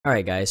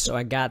Alright guys, so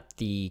I got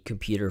the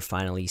computer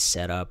finally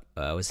set up.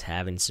 I was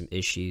having some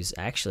issues.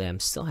 Actually, I'm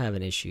still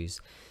having issues.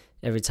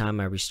 Every time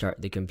I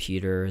restart the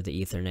computer,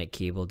 the Ethernet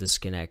cable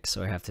disconnects,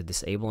 so I have to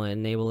disable and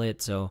enable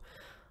it. So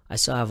I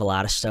still have a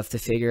lot of stuff to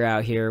figure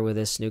out here with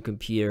this new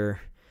computer.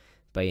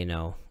 But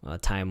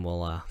time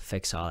will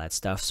fix all that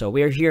stuff. So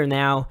we're here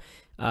now.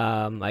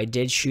 I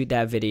did shoot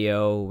that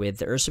video with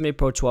the Ursa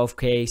Pro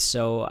 12K,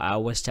 so I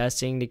was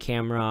testing the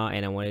camera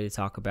and I wanted to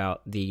talk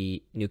about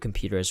the new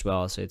computer as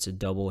well. So it's a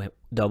double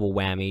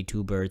whammy,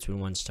 two birds with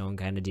one stone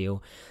kind of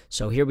deal.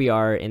 So here we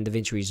are in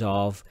Davinci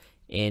Resolve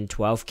in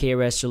 12K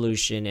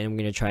resolution, and I'm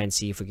going to try and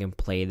see if we can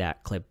play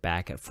that clip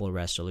back at full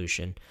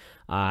resolution.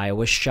 I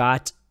was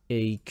shot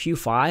a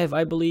Q5,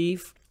 I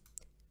believe.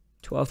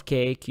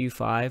 12K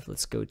Q5.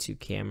 Let's go to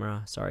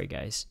camera. Sorry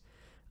guys.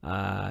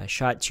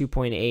 Shot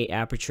 2.8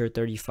 aperture,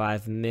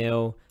 35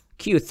 mil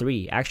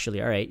Q3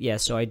 actually. All right, yeah.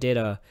 So I did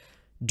a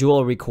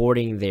dual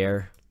recording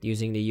there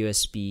using the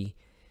USB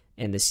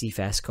and the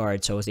CFast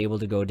card, so I was able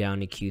to go down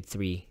to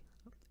Q3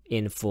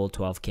 in full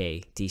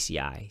 12K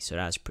DCI. So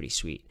that's pretty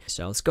sweet.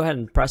 So let's go ahead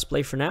and press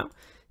play for now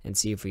and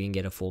see if we can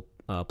get a full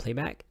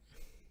playback.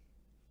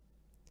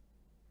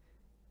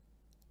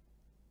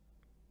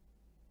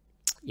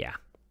 Yeah.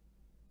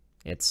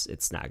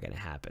 It's not gonna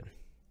happen.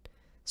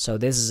 So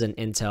this is an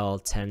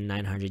Intel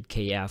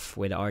 10900KF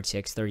with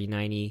RTX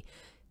 3090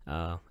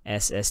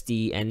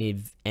 SSD and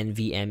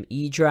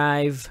NVMe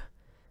drive,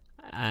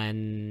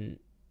 and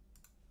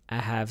I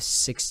have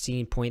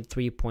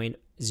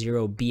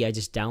 16.3.0B. I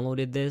just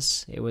downloaded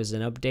this. It was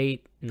an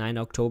update 9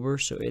 October,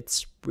 so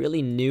it's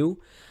really new.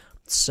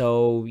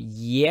 So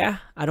yeah,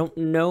 I don't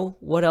know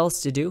what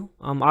else to do.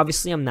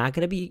 Obviously I'm not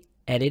gonna be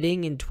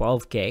editing in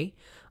 12K.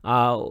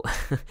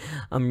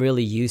 I'm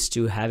really used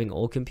to having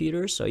old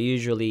computers, so I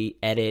usually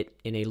edit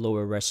in a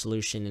lower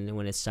resolution, and then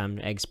when it's time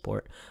to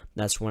export,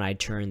 that's when I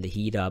turn the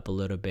heat up a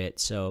little bit.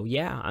 So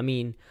yeah, I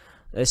mean,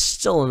 it's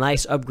still a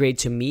nice upgrade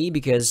to me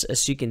because,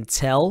 as you can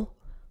tell,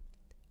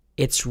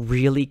 it's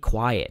really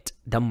quiet.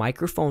 The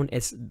microphone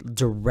is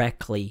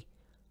directly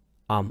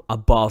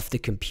above the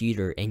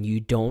computer and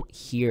you don't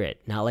hear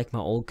it, not like my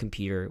old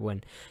computer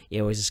when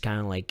it was just kind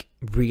of like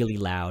really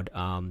loud.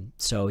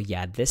 So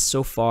yeah, this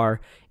so far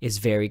is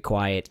very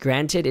quiet.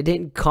 Granted, it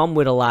didn't come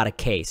with a lot of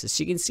case, as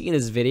you can see in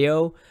this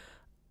video.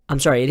 I'm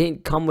sorry, it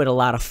didn't come with a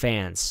lot of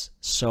fans,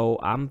 so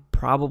I'm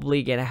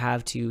probably gonna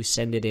have to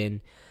send it in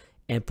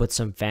and put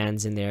some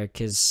fans in there,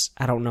 because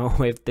I don't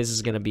know if this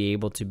is gonna be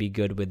able to be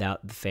good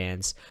without the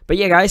fans. But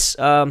yeah guys,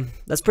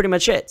 that's pretty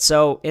much it.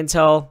 So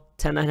Intel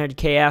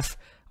 10900KF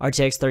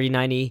RTX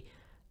 3090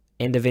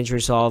 in Davinci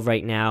Resolve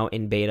right now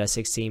in beta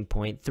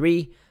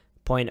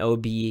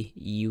 16.3.0B.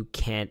 You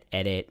can't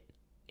edit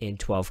in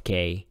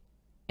 12K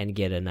and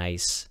get a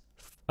nice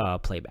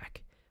playback.